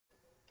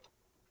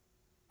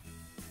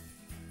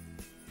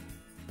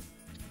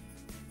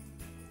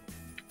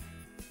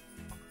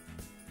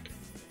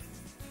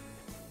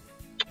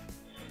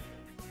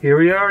Here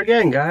we are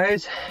again,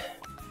 guys.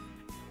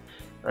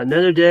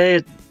 Another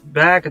day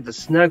back at the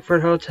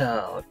Snuggford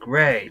Hotel.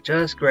 Great,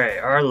 just great.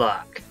 Our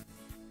luck.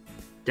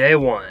 Day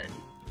 1.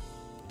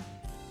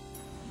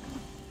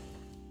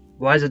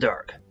 Why is it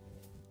dark?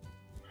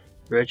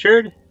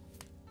 Richard?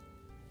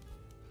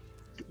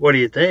 What do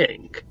you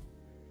think?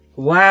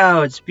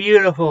 Wow, it's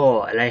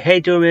beautiful, and I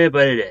hate to admit it,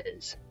 but it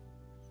is.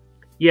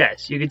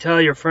 Yes, you can tell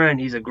your friend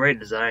he's a great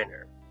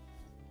designer.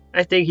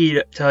 I think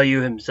he'd tell you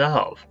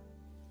himself.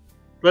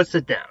 Let's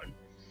sit down.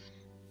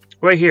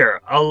 Right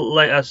here, I'll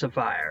light us a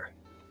fire.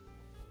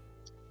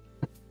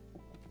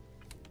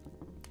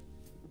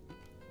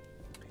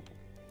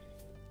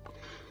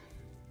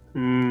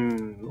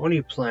 What are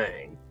you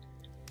playing?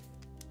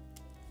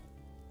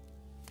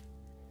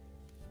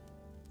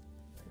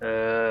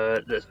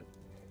 This one.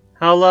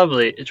 How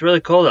lovely. It's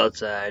really cold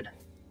outside.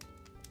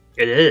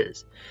 It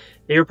is.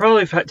 You're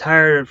probably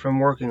tired from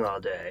working all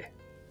day.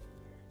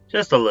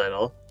 Just a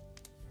little.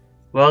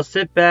 Well,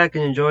 sit back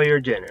and enjoy your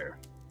dinner.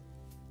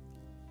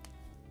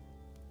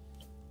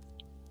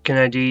 Can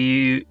I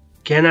do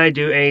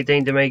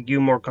anything to make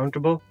you more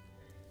comfortable?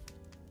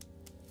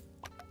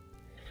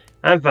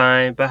 I'm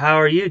fine, but how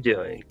are you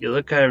doing? You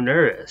look kind of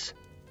nervous.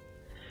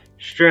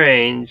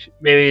 Strange.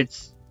 Maybe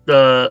it's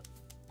the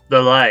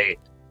light.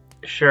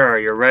 Sure,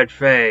 your red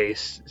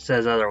face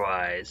says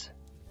otherwise.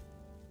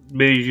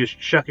 Maybe you just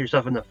chuck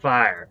yourself in the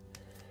fire.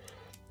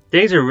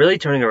 Things are really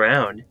turning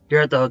around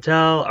here at the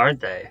hotel, aren't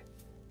they?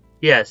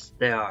 Yes,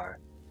 they are.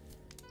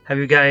 Have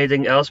you got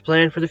anything else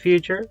planned for the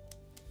future?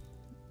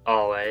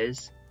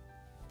 Always.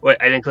 Wait,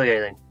 I didn't click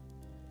anything.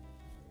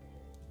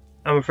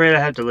 I'm afraid I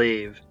have to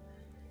leave.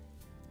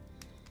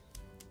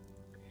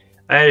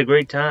 I had a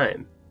great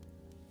time.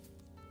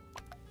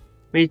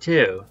 Me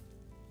too.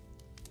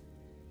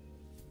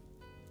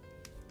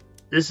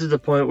 This is the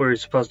point where you're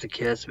supposed to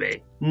kiss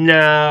me.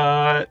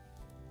 No.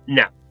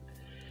 No.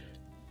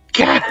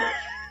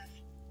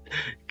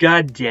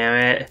 God damn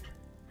it.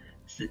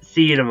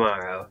 See you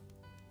tomorrow.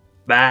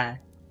 Bye.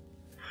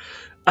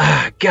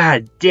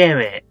 God damn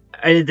it.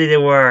 I didn't think they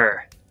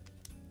were.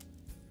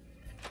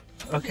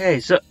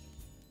 Okay, so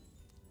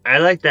I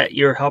like that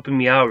you're helping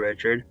me out,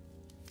 Richard.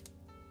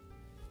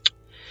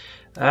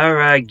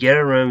 Alright, get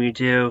a room, you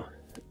two.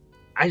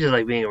 I just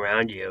like being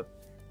around you.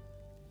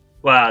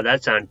 Wow,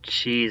 that sounds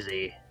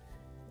cheesy.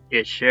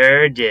 It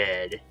sure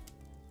did.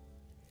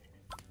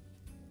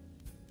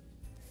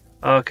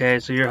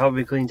 Okay, so you're helping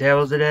me clean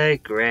tables today?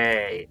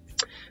 Great.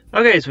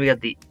 Okay, so we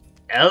got the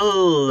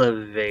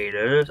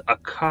elevators, a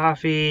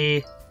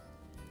coffee,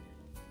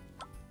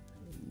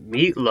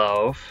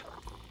 meatloaf,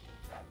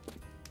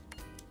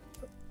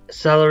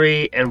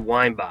 celery, and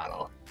wine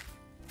bottle.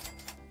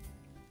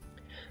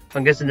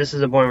 I'm guessing this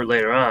is a point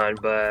later on,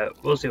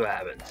 but we'll see what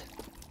happens.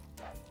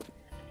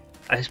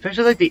 I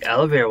especially like the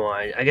elevator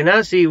one. I can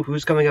now see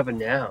who's coming up and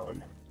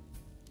down.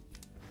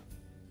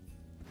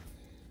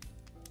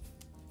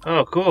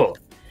 Oh, cool.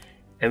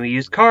 And we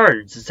use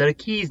cards instead of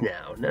keys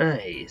now.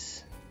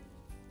 Nice.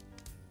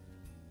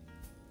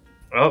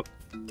 Oh.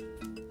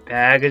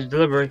 Package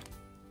delivery.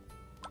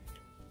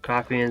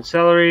 Coffee and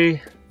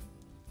celery.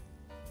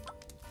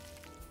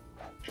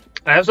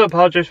 I also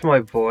apologize for my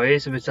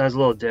voice if it sounds a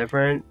little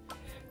different,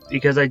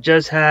 because I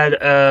just had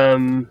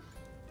a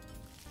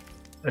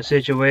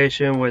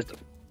situation with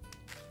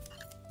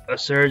a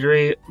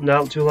surgery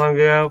not too long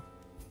ago.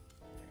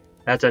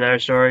 That's another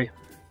story.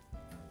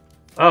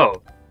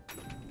 Oh.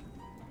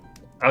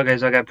 Okay,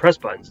 so I got press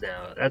buttons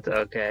now. That's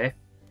okay.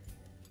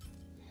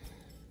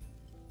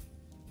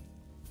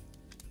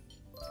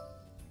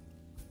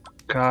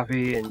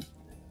 Coffee and...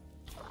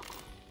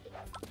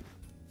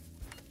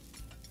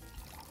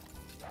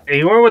 Hey,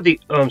 you remember what the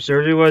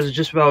surgery was? It's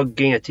just about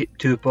getting a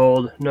tooth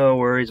pulled. No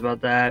worries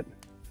about that.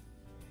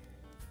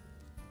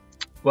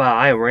 Wow,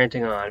 I am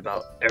ranting on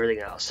about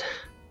everything else.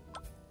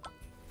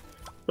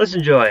 Let's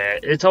enjoy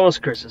it. It's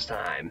almost Christmas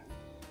time.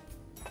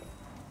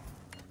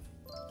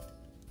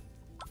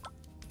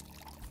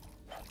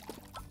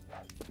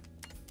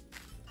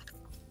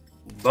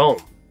 Boom.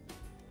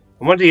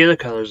 And what do the other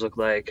colors look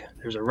like?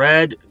 There's a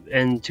red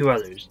and 2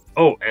 others.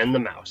 Oh, and the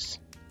mouse.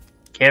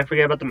 Can't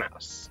forget about the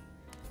mouse.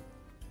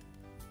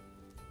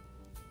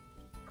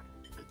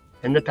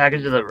 And the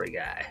package delivery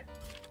guy.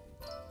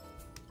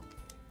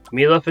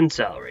 Meatloaf and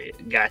celery.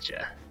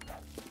 Gotcha.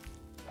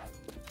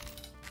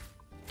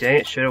 Dang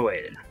it, should have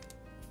waited.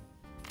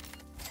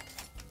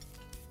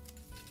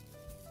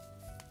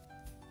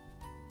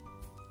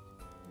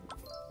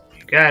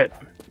 You got it.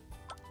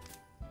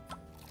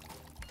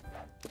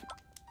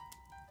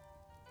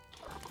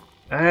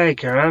 Ay,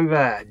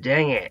 caramba,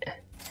 dang it.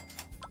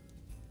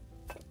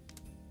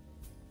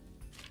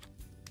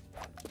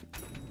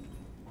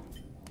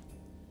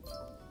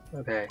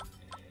 Okay.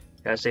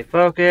 Gotta stay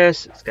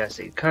focused, it's gotta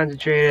stay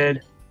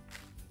concentrated.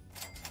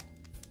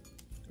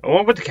 I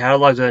wonder what the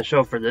catalog's gonna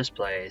show for this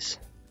place.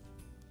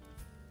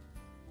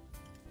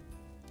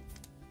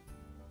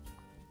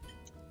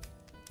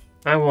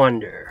 I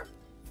wonder.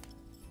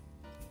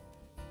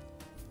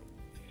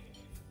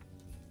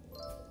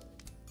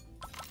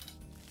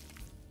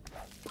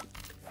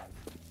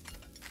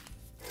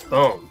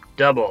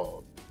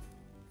 Double.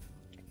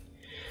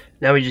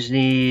 Now we just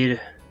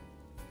need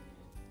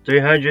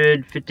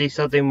 350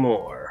 something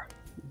more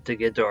to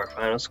get to our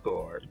final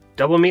score.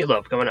 Double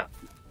meatloaf coming up.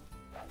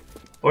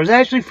 Or is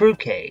that actually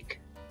fruitcake?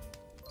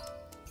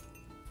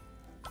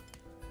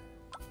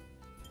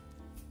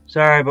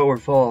 Sorry, but we're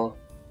full.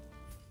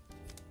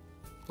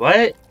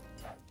 What?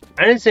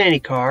 I didn't say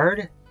any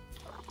card.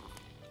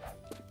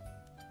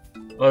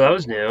 Oh, that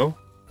was new.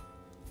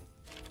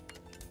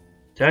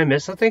 Did I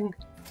miss something?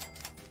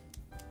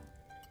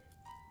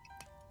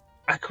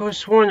 I could have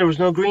sworn there was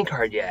no green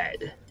card yet.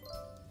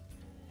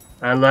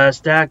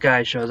 Unless that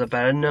guy shows up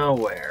out of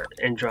nowhere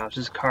and drops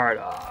his card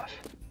off.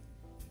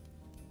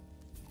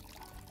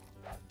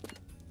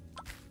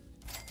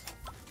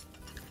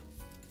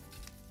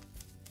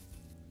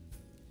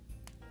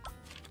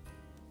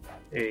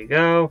 There you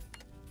go.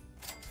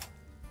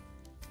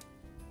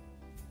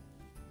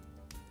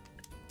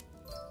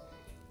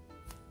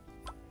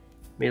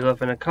 Meatloaf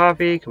and a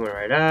coffee coming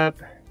right up.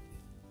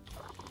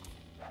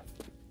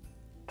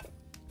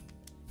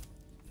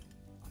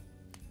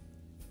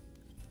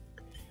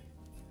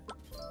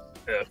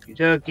 Okie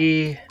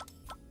dokie.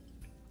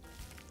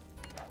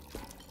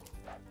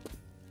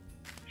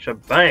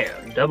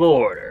 Shabam! Double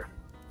order.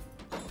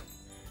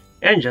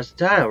 And just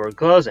in time, we're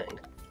closing.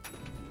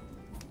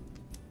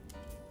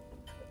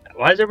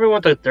 Why does everyone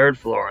want the third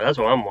floor? That's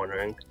what I'm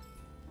wondering.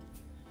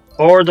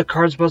 Or the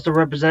card's supposed to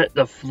represent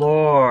the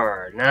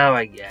floor. Now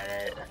I get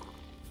it.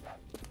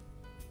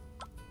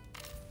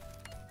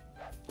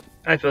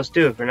 I feel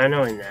stupid for not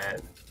knowing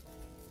that.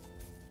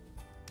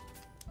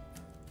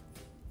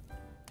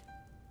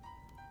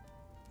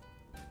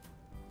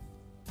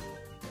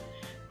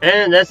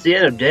 And that's the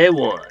end of day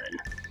one.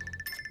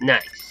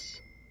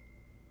 Nice.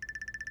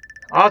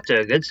 Off to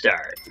a good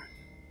start.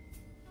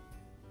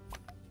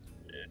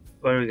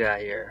 What do we got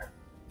here?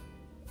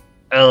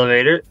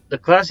 Elevator. The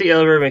classy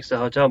elevator makes the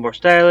hotel more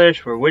stylish,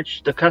 for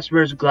which the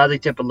customers gladly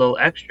tip a little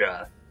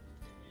extra.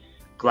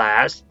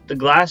 Glass. The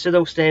glass to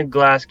the stained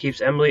glass keeps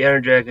Emily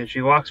energetic as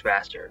she walks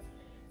faster.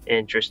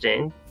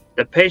 Interesting.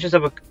 The patience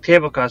of a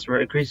table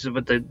customer increases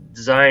with the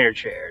designer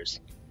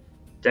chairs.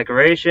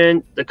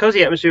 Decoration. The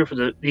cozy atmosphere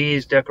for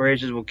these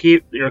decorations will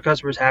keep your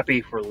customers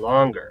happy for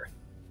longer.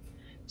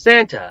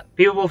 Santa.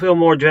 People will feel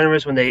more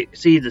generous when they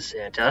see the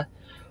Santa.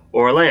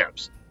 Or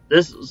lamps.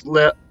 This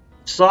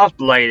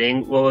soft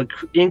lighting will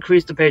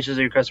increase the patience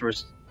of your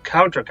customers,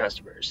 counter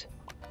customers.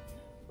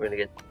 We're going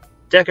to get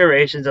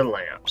decorations and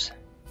lamps.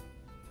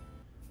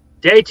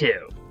 Day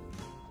 2.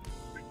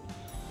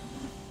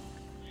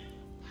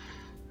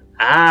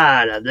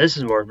 Ah, now this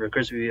is more of a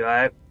crispy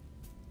vibe.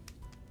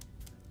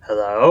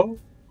 Hello?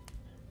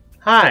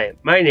 Hi,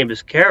 my name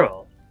is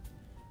Carol.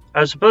 I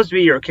was supposed to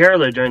be your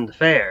caroler during the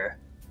fair,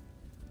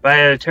 but I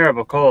had a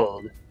terrible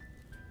cold.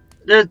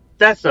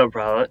 That's no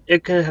problem.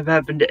 It could have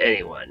happened to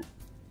anyone.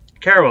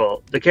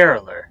 Carol, the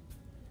caroler.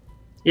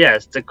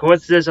 Yes, the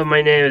coincidence of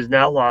my name is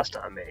now lost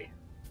on me.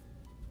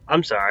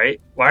 I'm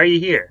sorry. Why are you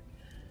here?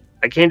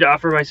 I came to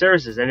offer my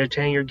services and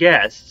entertain your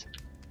guests.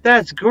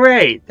 That's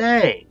great.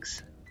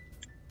 Thanks.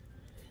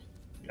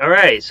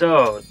 Alright,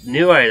 so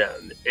new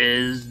item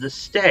is the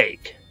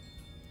steak.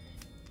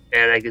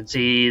 And I can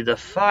see the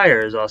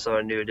fire is also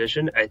a new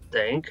addition, I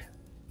think.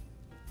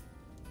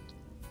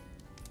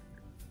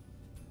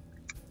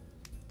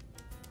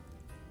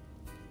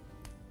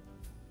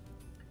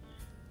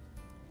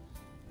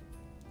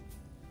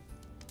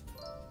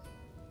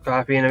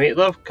 Coffee and a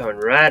meatloaf coming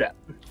right up.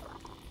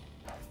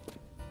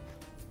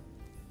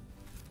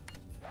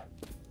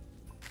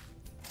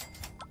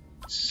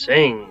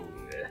 Sing.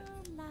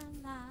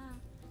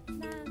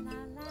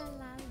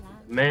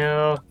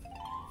 Male.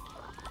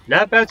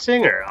 Not a bad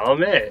singer, I'll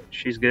admit.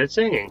 She's good at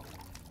singing.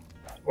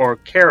 Or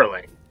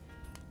caroling,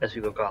 as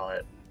people call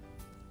it.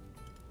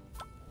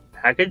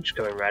 Package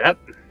coming right up.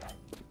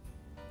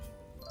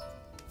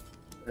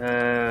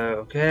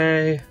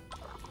 Okay.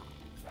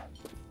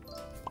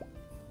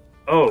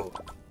 Oh.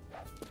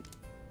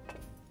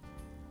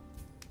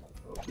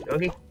 Okie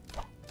dokie.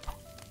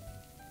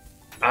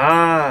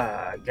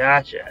 Ah,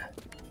 gotcha.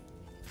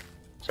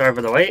 Sorry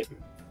for the wait.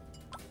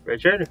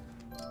 Richard?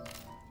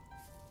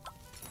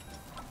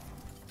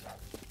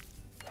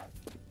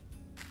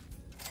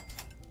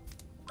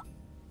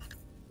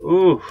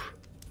 Oof.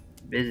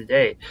 Busy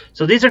day.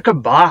 So these are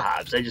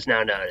kebabs, I just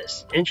now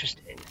noticed.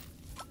 Interesting.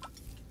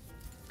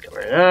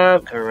 Coming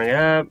up, coming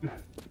up.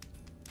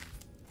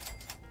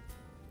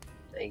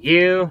 Thank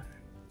you.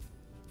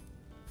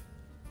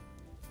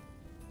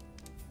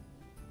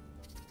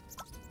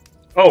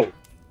 Oh,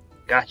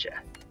 gotcha.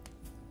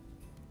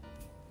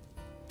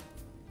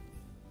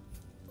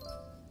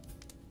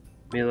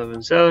 Meatloaf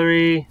and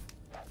celery.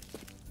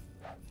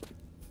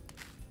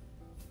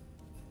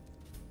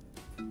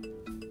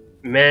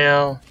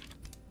 Mail.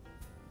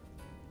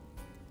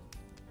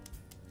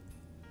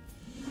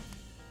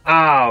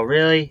 Oh,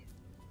 really?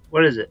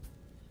 What is it?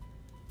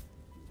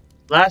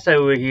 Last time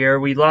we were here,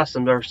 we lost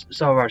some of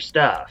our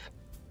stuff.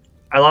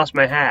 I lost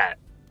my hat.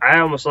 I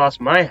almost lost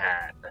my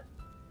hat.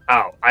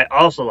 Oh, I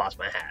also lost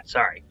my hat.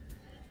 Sorry.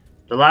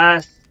 The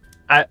last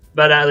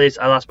But at least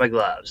I lost my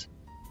gloves.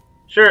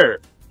 Sure.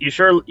 You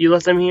sure you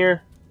left them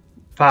here?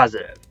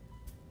 Positive.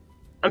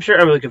 I'm sure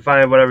Emily can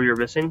find whatever you're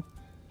missing.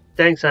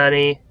 Thanks,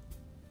 honey.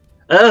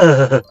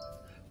 Ugh!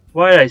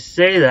 Why did I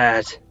say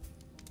that?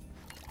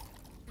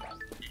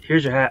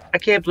 Here's your hat. I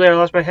can't believe I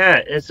lost my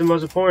hat. It's the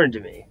most important to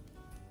me.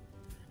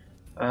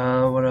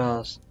 What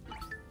else?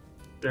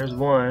 There's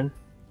one.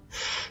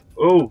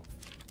 Oh!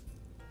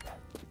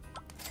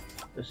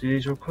 Let's do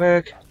these real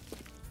quick.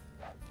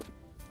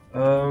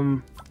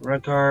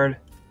 Red card.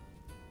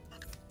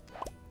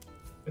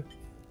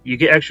 You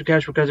get extra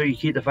cash because you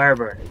keep the fire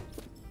burning.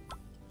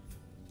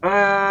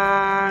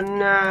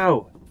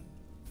 No!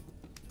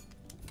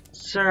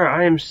 Sir,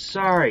 I am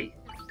sorry.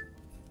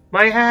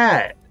 My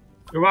hat!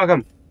 You're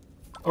welcome.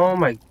 Oh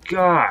my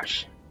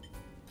gosh.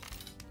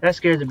 That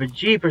scared the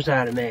bejeepers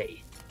out of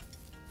me.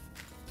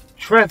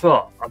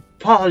 Triple.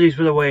 Apologies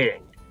for the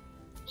waiting.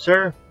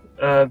 Sir,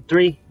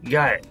 3, you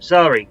got it.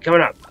 Celery,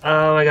 coming up.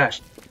 Oh my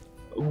gosh.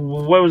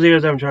 What was the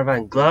other I'm trying to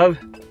find? Glove?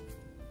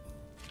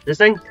 This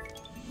thing?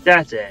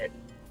 That's it.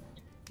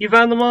 You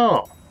found them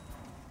all.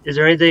 Is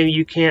there anything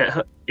you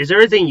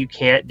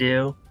can't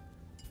do?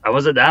 I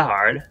wasn't that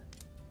hard.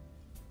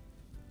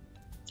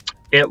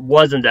 It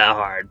wasn't that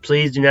hard.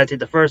 Please do not take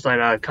the first line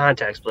out of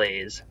context,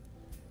 please.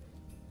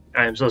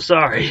 I am so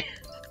sorry.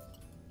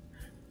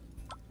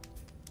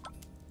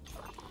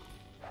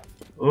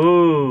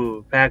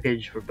 Ooh,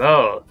 package for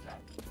both.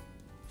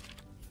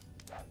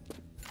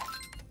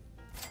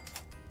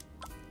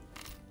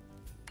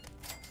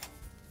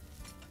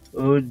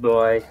 Ooh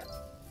boy.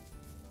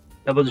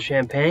 Double the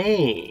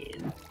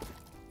champagne.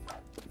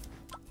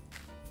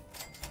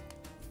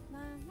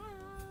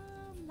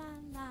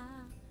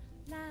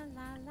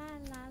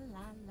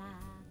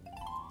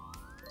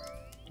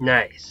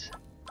 Nice.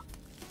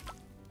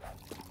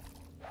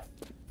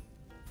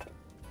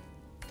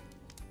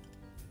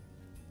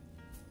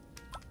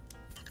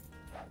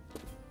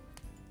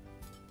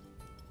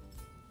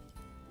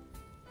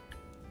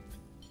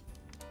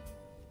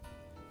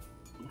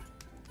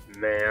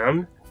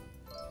 Ma'am.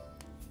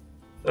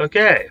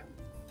 Okay.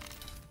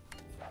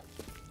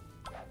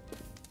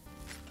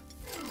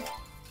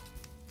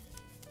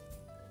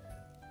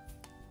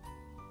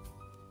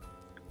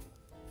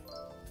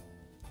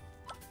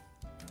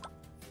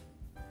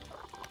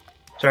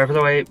 Sorry for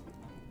the wait.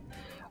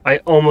 I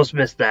almost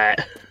missed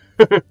that.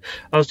 I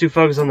was too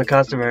focused on the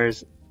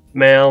customers.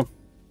 Mail.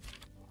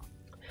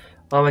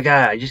 Oh my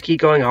god, I just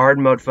keep going hard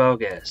mode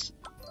focus.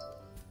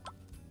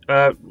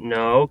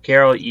 No.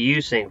 Carol,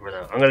 you sing for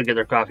them. I'm gonna get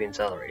their coffee and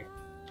celery.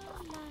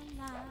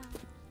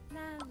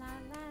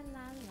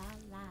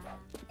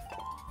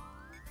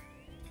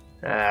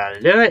 I'll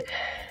do it.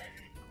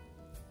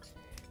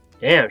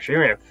 Damn, she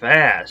ran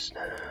fast.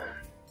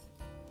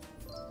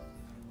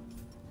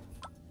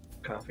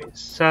 Coffee and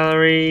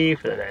celery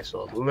for the nice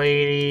old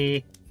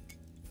lady.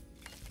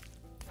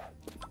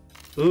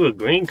 Ooh, a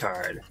green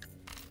card.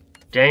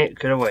 Dang it,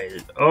 could have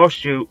waited. Oh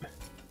shoot.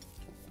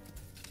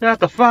 Not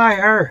the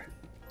fire!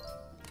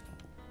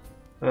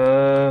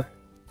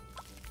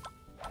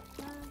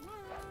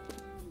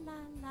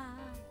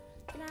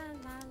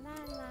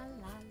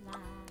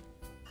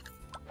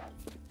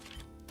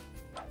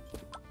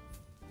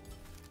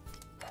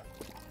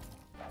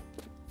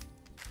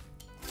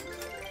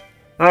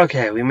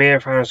 Okay, we made our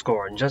final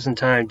score, and just in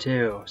time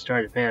too.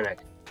 Started to panic.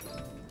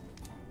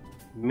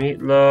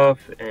 Meatloaf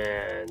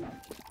and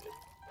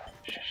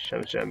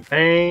some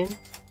champagne.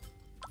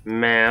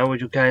 Ma'am,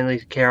 would you kindly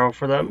carol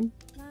for them?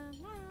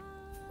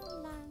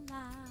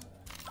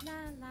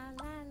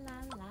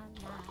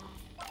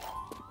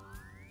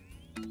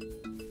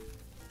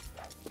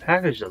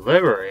 Package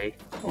delivery?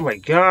 Oh my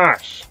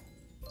gosh!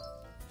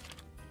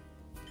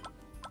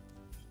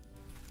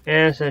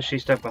 And it says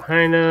she's stuck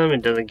behind them,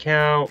 it doesn't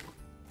count.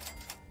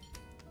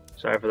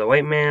 Sorry for the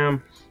wait,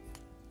 ma'am.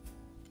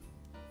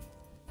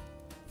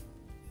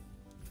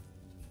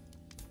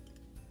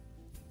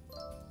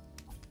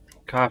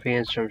 Coffee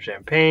and some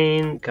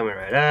champagne, coming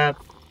right up.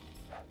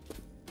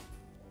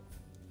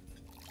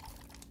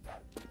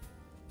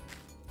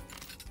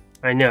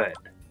 I knew it.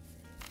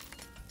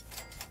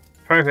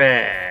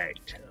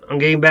 Perfect. I'm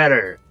getting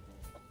better.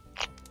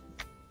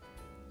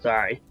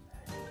 Sorry.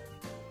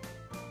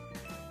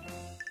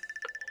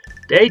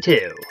 Day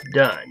 2,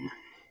 done.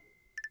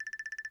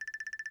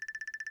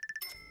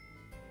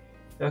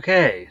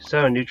 Okay,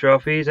 so new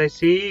trophies I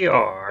see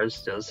are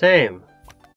still the same.